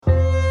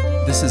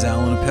This is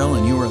Alan Appel,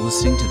 and you are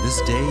listening to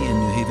This Day in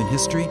New Haven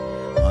History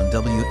on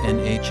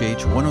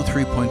WNHH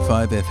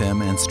 103.5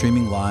 FM and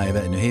streaming live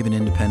at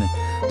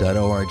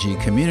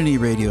newhavenindependent.org, community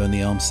radio in the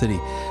Elm City.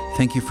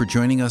 Thank you for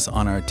joining us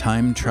on our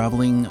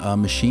time-traveling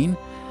machine.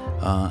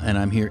 And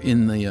I'm here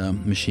in the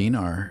machine,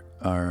 our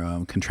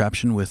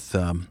contraption, with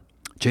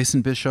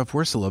Jason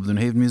Bischoff-Wursel of the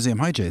New Haven Museum.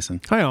 Hi,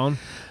 Jason. Hi, Alan.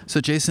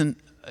 So, Jason,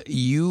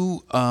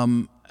 you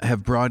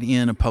have brought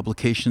in a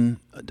publication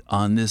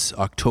on this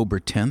October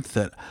 10th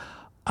that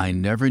I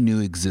never knew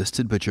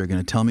existed, but you're going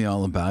to tell me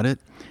all about it,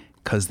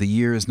 because the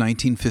year is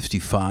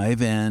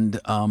 1955, and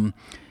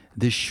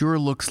this sure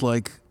looks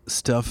like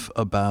stuff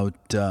about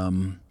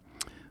the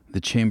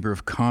Chamber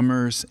of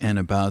Commerce and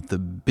about the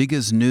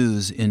biggest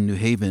news in New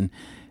Haven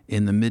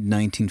in the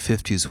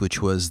mid-1950s,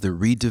 which was the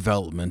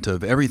redevelopment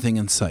of everything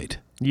in sight.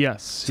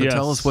 Yes. So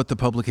tell us what the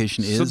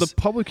publication is. So the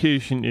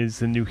publication is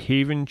the New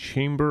Haven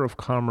Chamber of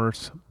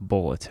Commerce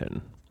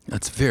Bulletin.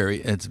 It's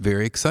very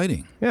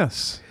exciting.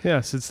 Yes,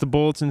 it's the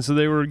bulletin. So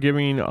they were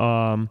giving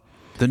the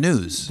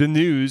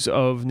news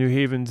of New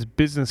Haven's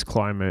business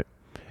climate,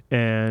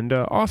 and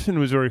often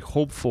was very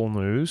hopeful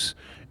news,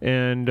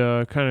 and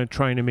kind of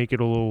trying to make it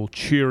a little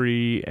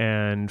cheery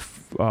and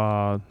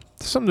to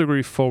some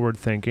degree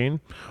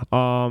forward-thinking.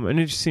 An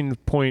interesting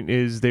point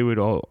is they would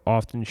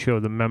often show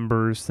the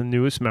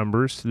newest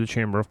members to the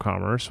Chamber of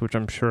Commerce, which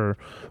I'm sure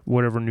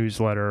whatever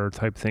newsletter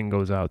type thing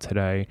goes out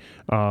today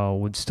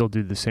would still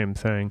do the same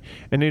thing.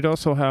 And they'd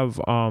also have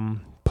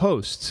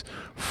posts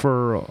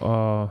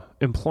for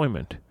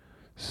employment.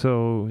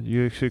 So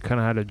you actually kind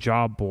of had a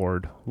job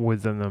board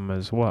within them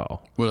as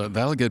well. Well,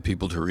 that'll get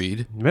people to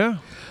read. Yeah.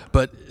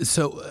 But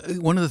so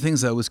one of the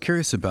things I was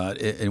curious about,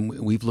 and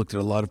we've looked at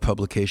a lot of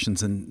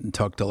publications and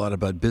talked a lot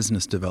about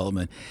business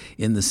development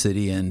in the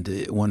city,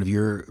 and one of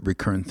your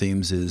recurrent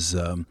themes is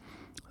the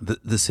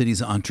city's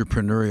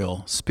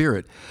entrepreneurial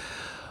spirit.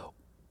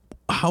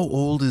 How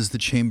old is the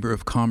Chamber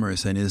of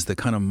Commerce, and is the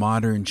kind of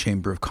modern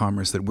Chamber of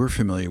Commerce that we're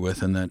familiar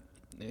with and that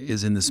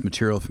is in this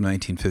material from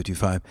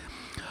 1955,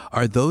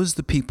 are those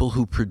the people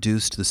who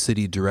produced the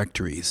city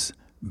directories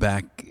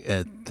back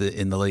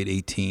in the late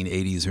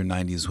 1880s or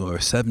 90s or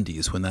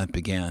 70s when that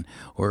began?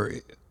 Or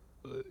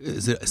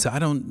is it? So I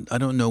don't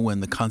know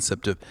when the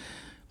concept of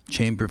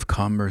Chamber of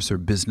Commerce or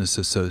Business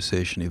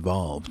Association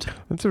evolved.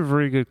 That's a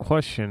very good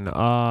question.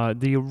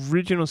 The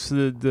original,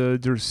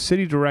 the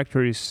city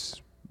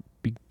directories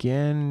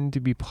began to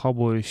be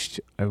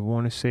published, I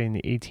want to say, in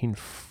the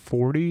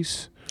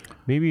 1840s.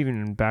 Maybe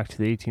even back to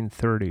the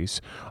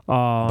 1830s.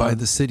 By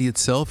the city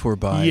itself or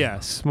by?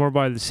 Yes, more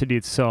by the city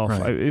itself.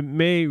 Right. It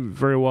may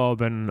very well have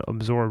been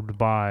absorbed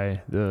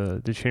by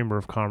the Chamber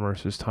of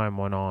Commerce as time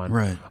went on.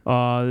 Right.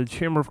 The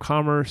Chamber of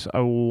Commerce,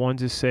 I want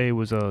to say,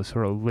 was a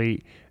sort of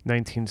late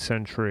 19th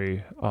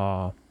century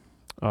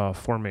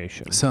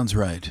formation. Sounds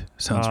right.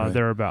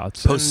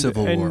 Thereabouts.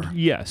 Post-Civil War.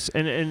 Yes,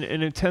 and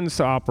it tends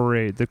to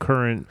operate, the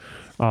current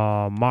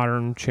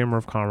modern Chamber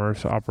of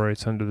Commerce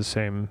operates under the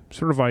same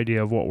sort of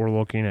idea of what we're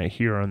looking at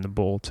here on the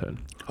bulletin.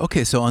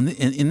 Okay, so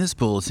in this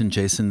bulletin,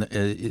 Jason,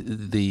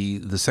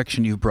 the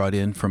section you brought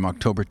in from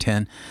October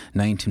 10,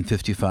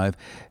 1955,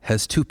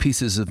 has two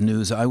pieces of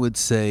news. I would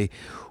say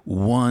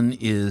one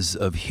is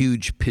of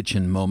huge pitch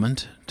and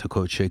moment, to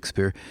quote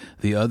Shakespeare.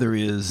 The other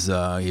is,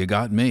 you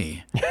got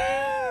me.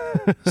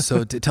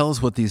 So tell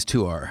us what these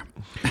two are.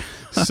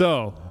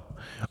 So,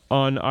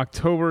 on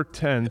October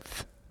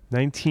 10th,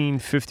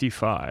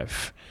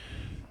 1955,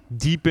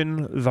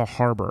 Deepen the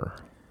Harbor.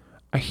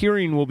 A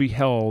hearing will be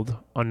held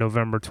on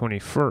November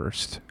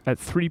 21st at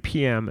 3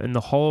 p.m. in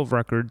the Hall of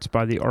Records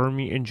by the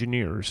Army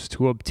Engineers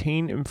to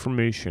obtain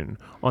information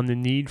on the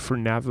need for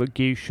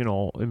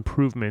navigational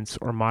improvements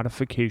or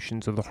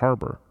modifications of the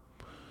harbor.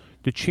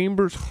 The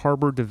Chamber's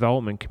Harbor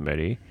Development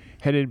Committee,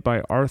 headed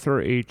by Arthur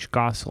H.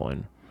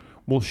 Gosselin,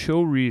 will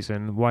show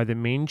reason why the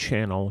main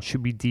channel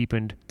should be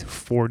deepened to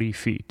 40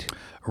 feet.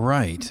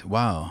 Right.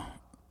 Wow.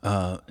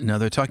 Now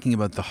they're talking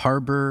about the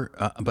harbor,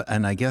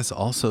 and I guess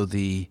also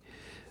the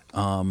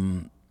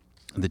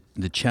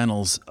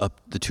channels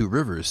up the two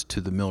rivers, to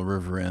the Mill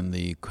River and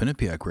the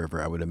Quinnipiac River,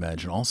 I would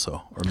imagine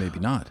also, or maybe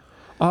not.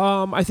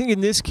 I think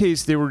in this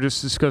case they were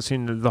just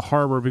discussing the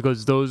harbor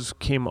because those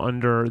came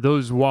under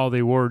those while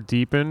they were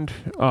deepened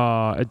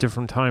at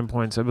different time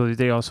points. I believe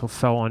they also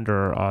fell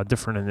under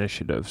different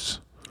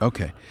initiatives.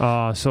 Okay.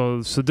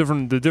 So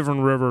the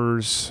different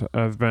rivers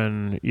have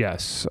been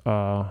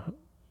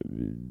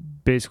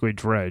basically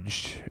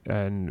dredged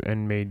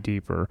and made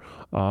deeper.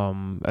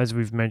 As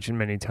we've mentioned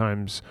many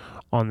times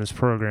on this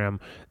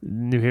program,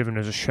 New Haven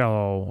is a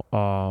shallow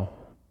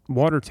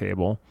water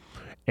table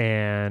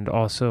and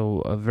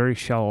also a very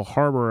shallow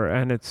harbor,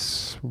 and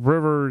its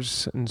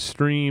rivers and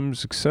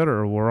streams,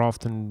 etc., were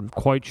often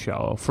quite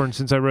shallow. For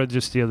instance, I read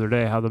just the other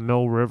day how the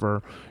Mill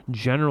River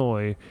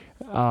generally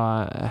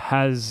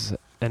has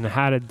and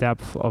had a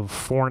depth of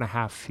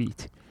 4.5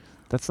 feet.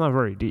 That's not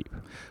very deep.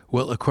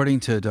 Well, according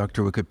to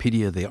Dr.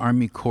 Wikipedia, the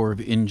Army Corps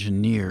of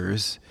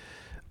Engineers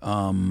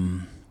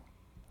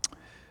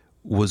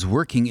was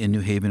working in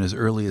New Haven as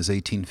early as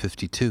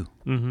 1852.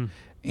 Mm-hmm.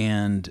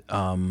 And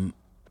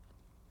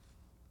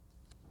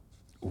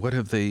what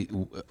have they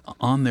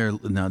on their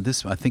now?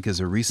 This I think is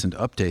a recent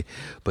update,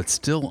 but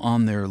still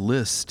on their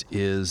list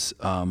is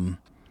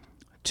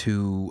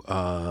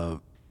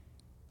to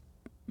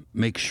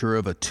make sure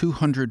of a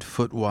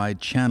 200-foot wide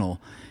channel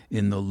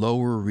in the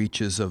lower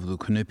reaches of the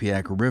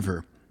Quinnipiac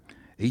River,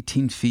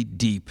 18 feet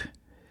deep,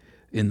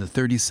 in the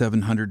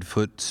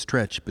 3,700-foot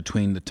stretch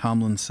between the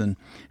Tomlinson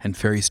and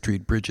Ferry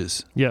Street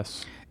bridges.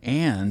 Yes.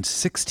 And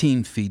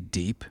 16 feet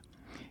deep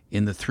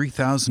in the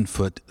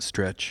 3,000-foot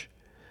stretch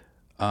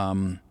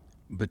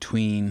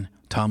between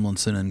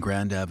Tomlinson and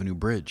Grand Avenue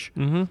Bridge.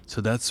 Mm-hmm.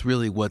 So that's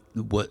really what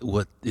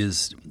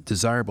is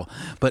desirable.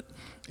 But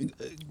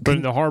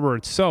in the harbor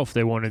itself,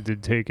 they wanted to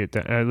take it,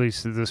 at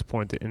least at this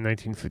point in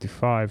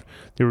 1955,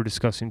 they were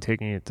discussing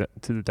taking it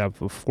to the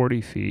depth of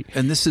 40 feet.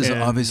 And this is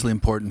obviously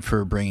important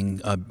for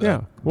bringing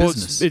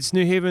business. It's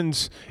New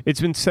Haven's.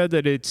 It's been said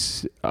that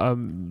it's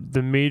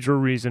the major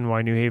reason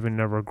why New Haven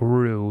never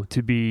grew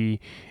to be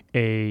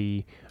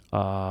a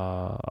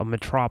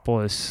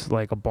metropolis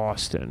like a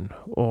Boston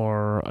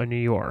or a New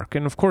York.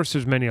 And of course,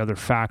 there's many other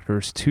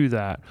factors to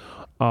that.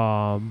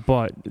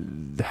 But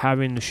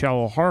having the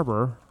shallow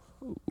harbor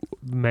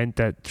meant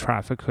that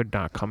traffic could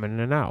not come in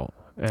and out,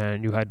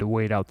 and you had to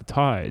wait out the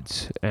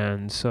tides.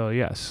 And so,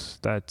 yes,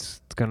 that's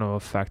going to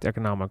affect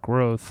economic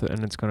growth,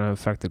 and it's going to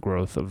affect the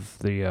growth of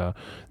the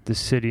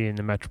city and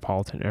the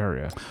metropolitan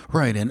area.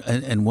 Right,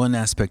 and one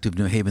aspect of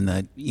New Haven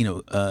that,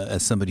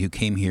 as somebody who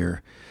came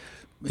here,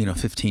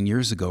 15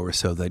 years ago or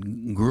so,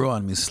 that grew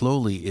on me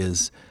slowly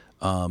is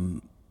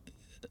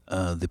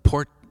the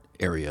port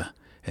area,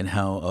 and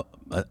how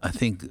I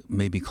think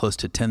maybe close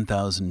to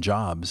 10,000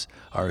 jobs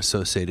are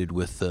associated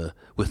with the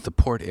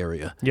port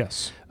area.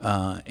 Yes.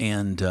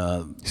 And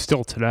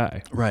still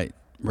today. Right.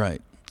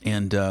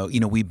 And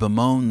we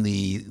bemoan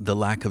the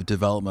lack of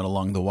development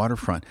along the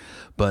waterfront,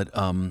 but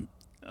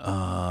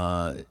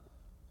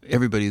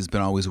everybody's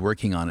been always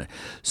working on it.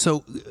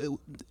 So.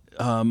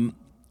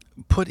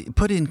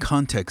 Put in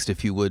context,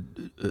 if you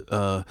would,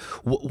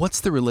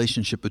 what's the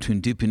relationship between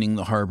deepening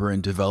the harbor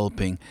and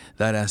developing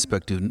that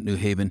aspect of New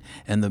Haven,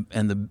 and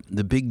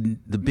the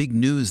big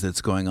news that's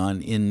going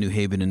on in New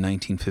Haven in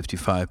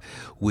 1955,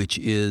 which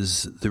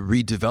is the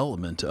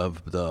redevelopment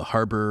of the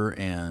harbor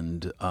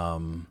and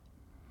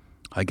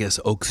I guess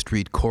Oak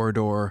Street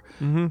corridor,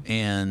 mm-hmm.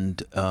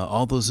 and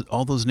all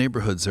those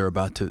neighborhoods are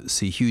about to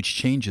see huge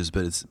changes.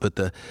 But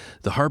the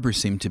harbor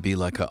seemed to be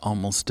like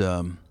almost.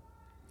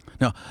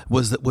 Now,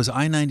 was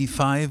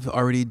I-95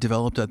 already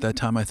developed at that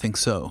time? I think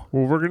so.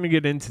 Well, we're going to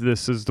get into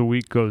this as the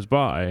week goes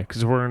by,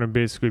 because we're going to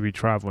basically be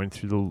traveling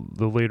through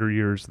the later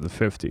years of the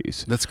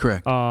 50s. That's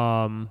correct.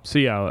 So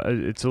yeah,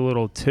 it's a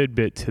little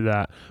tidbit to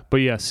that. But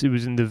yes, it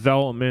was in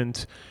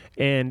development.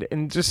 And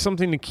just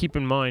something to keep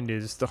in mind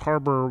is the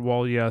harbor,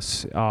 while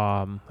yes,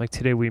 like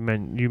today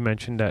you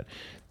mentioned that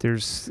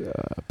there's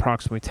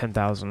approximately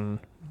 10,000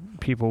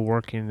 people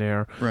working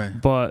there. Right.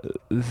 But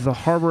the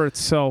harbor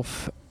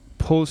itself,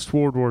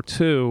 post-World War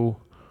II,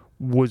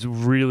 was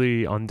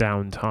really on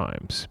down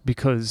times,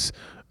 because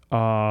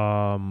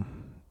a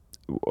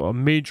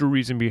major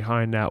reason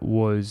behind that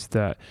was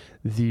that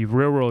the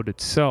railroad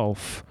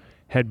itself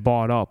had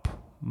bought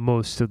up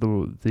most of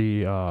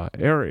the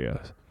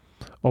area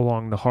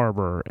along the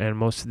harbor, and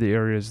most of the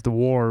areas, the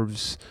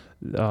wharves,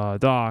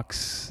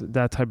 docks,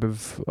 that type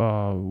of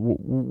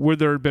where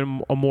there had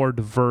been a more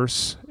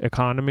diverse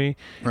economy,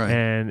 right.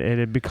 And it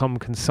had become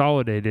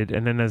consolidated.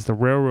 And then as the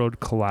railroad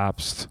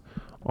collapsed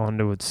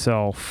onto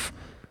itself,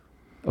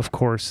 of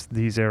course,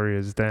 these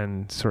areas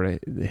then sort of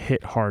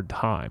hit hard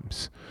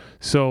times.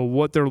 So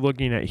what they're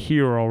looking at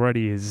here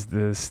already is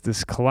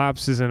this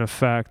collapse is in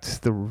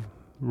effect. The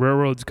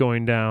railroad's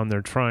going down.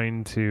 They're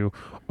trying to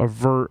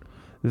avert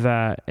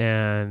that,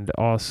 and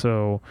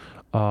also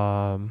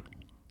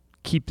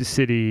keep the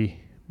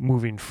city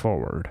moving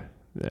forward,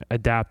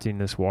 adapting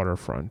this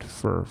waterfront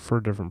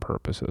for different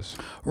purposes.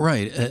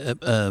 Right.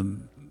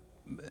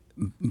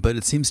 But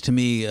it seems to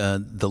me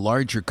the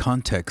larger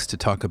context to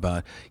talk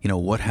about,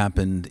 what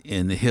happened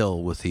in the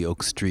Hill with the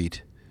Oak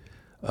Street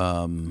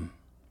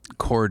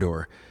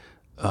corridor,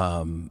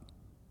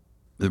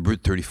 the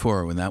Route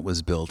 34 when that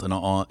was built,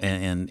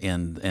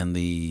 and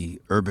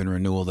the urban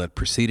renewal that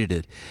preceded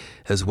it,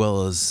 as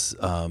well as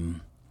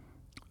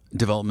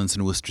developments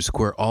in Worcester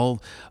Square.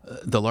 All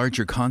the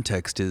larger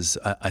context is,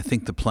 I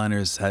think the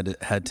planners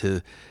had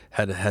to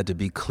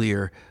be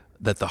clear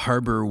that the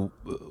harbor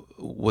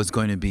was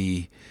going to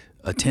be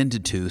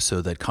attended to so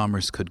that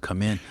commerce could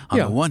come in on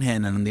the one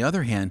hand, and on the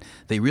other hand,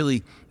 they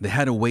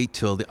had to wait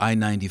till the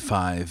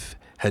I-95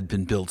 had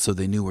been built so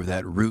they knew where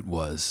that route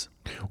was.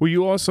 Well,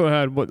 you also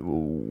had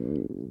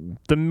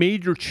the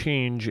major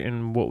change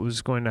in what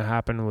was going to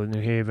happen with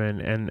New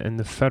Haven, and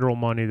the federal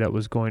money that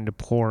was going to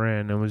pour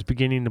in and was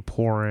beginning to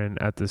pour in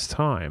at this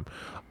time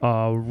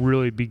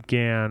really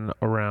began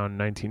around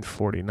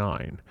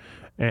 1949.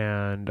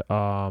 And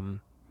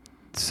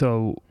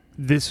so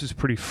this was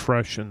pretty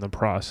fresh in the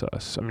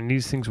process. I mean,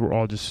 these things were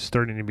all just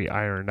starting to be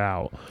ironed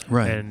out.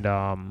 Right. And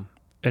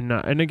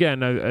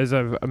again, as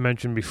I've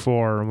mentioned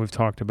before, and we've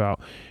talked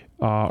about,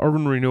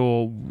 urban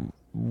renewal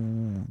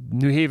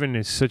New Haven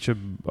is such a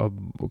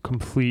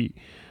complete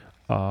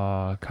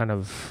kind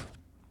of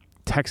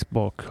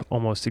textbook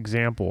almost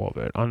example of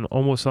it,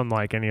 almost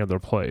unlike any other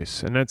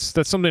place. And that's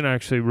something I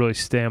actually really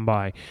stand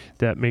by,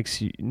 that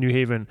makes New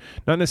Haven,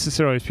 not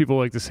necessarily, as people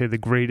like to say, the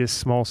greatest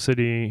small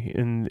city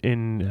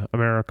in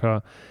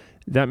America.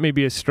 That may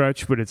be a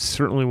stretch, but it's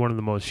certainly one of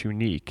the most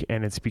unique,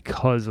 and it's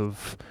because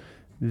of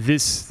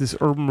this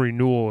urban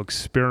renewal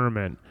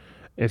experiment,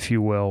 if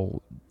you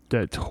will,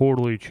 that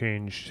totally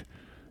changed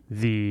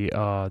the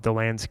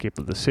landscape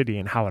of the city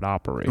and how it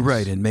operates.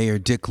 Right, and Mayor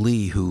Dick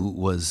Lee, who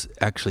was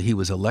he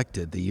was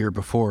elected the year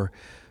before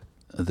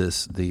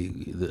this,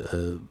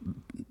 in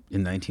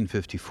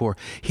 1954,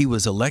 he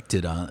was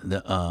elected on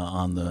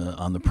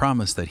the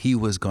promise that he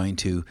was going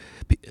to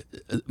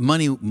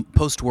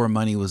post-war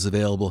money was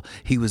available.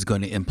 He was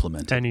going to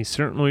implement it, and he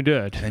certainly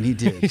did. And he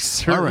did. He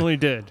certainly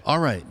did. All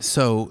right.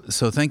 So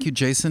thank you,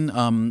 Jason.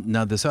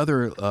 Now this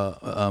other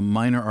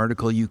minor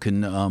article, you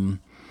can.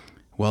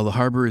 While the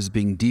harbor is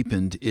being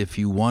deepened, if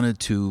you wanted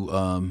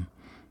to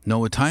know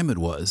what time it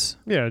was.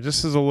 Yeah,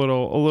 just as a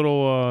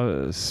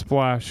little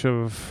splash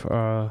of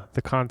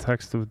the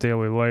context of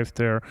daily life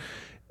there.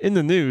 In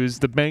the news,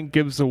 the bank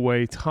gives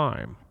away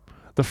time.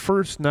 The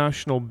First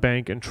National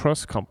Bank and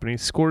Trust Company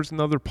scores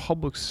another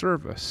public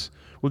service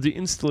with the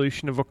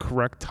installation of a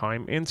correct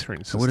time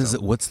answering system. What is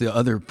it? What's the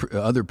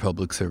other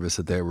public service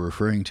that they were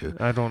referring to?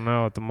 I don't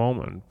know at the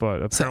moment,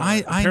 but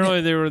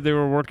apparently they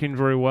were working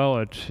very well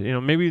at,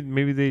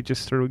 maybe they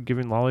just started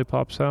giving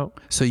lollipops out.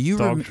 So you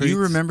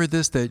remember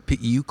this, that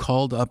you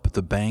called up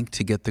the bank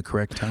to get the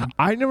correct time?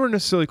 I never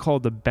necessarily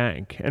called the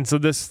bank, and so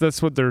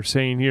that's what they're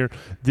saying here.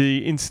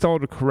 They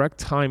installed a correct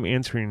time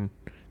answering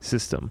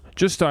system.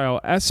 Just dial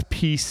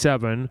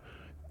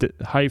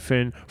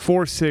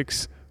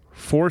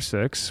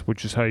SP7-4646,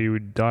 which is how you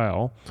would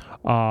dial,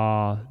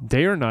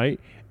 day or night,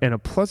 and a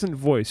pleasant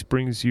voice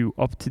brings you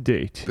up to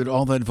date. But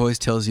all that voice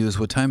tells you is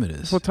what time it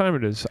is. What time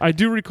it is. I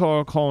do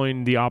recall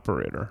calling the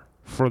operator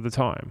for the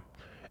time.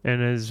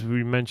 And as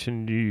we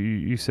mentioned,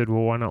 you said,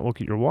 well, why not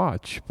look at your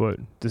watch? But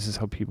this is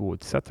how people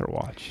would set their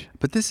watch.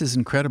 But this is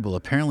incredible.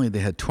 Apparently they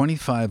had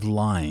 25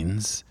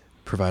 lines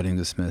providing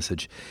this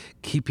message,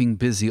 keeping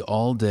busy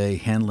all day,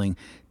 handling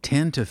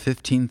 10 to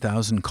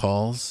 15,000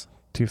 calls.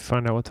 To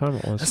find out what time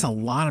it was. That's a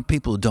lot of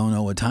people who don't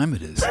know what time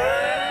it is.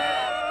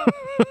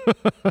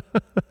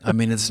 I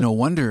mean, it's no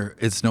wonder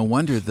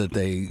that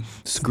they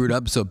screwed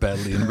up so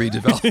badly in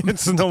redevelopment.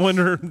 It's no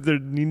wonder there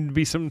needed to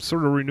be some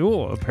sort of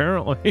renewal,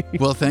 apparently.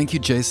 Well, thank you,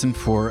 Jason,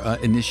 for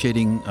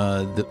initiating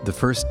the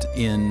first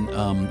in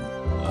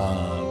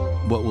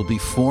what will be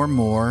 4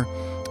 more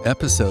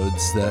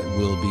episodes that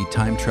will be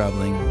time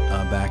traveling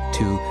back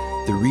to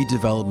the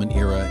redevelopment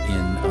era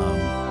in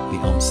the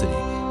Elm City.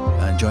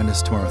 Join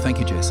us tomorrow. Thank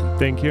you, Jason.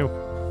 Thank you.